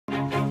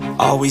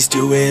Always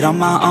do it on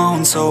my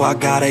own, so I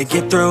gotta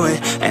get through it.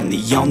 And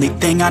the only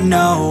thing I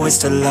know is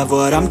to love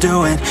what I'm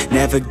doing.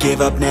 Never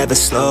give up, never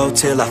slow,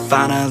 till I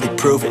finally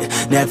prove it.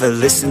 Never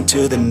listen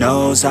to the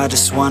no's, I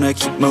just wanna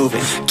keep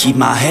moving. Keep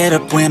my head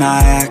up when I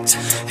act,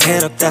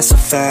 head up, that's a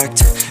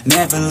fact.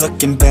 Never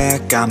looking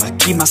back, I'ma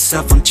keep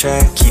myself on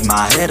track. Keep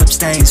my head up,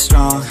 staying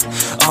strong,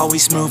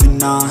 always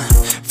moving on.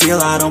 Feel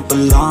I don't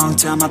belong,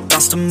 tell my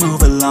thoughts to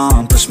move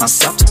along. Push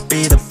myself to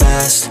be the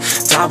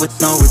best, die with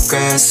no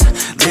regrets.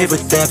 Live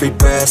with every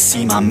breath,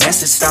 see my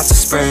message start to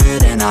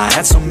spread. And I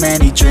had so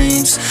many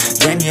dreams,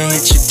 then you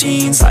hit your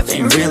teens. Life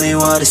ain't really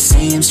what it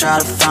seems, try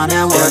to find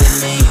out what it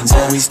means.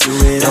 Always do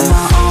it on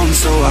my own,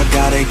 so I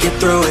gotta get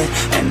through it.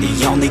 And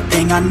the only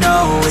thing I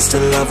know is to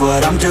love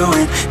what I'm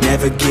doing.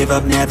 Never give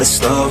up, never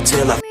slow,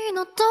 till I 君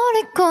の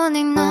虜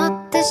に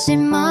なってし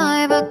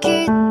まえばき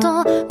っ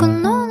と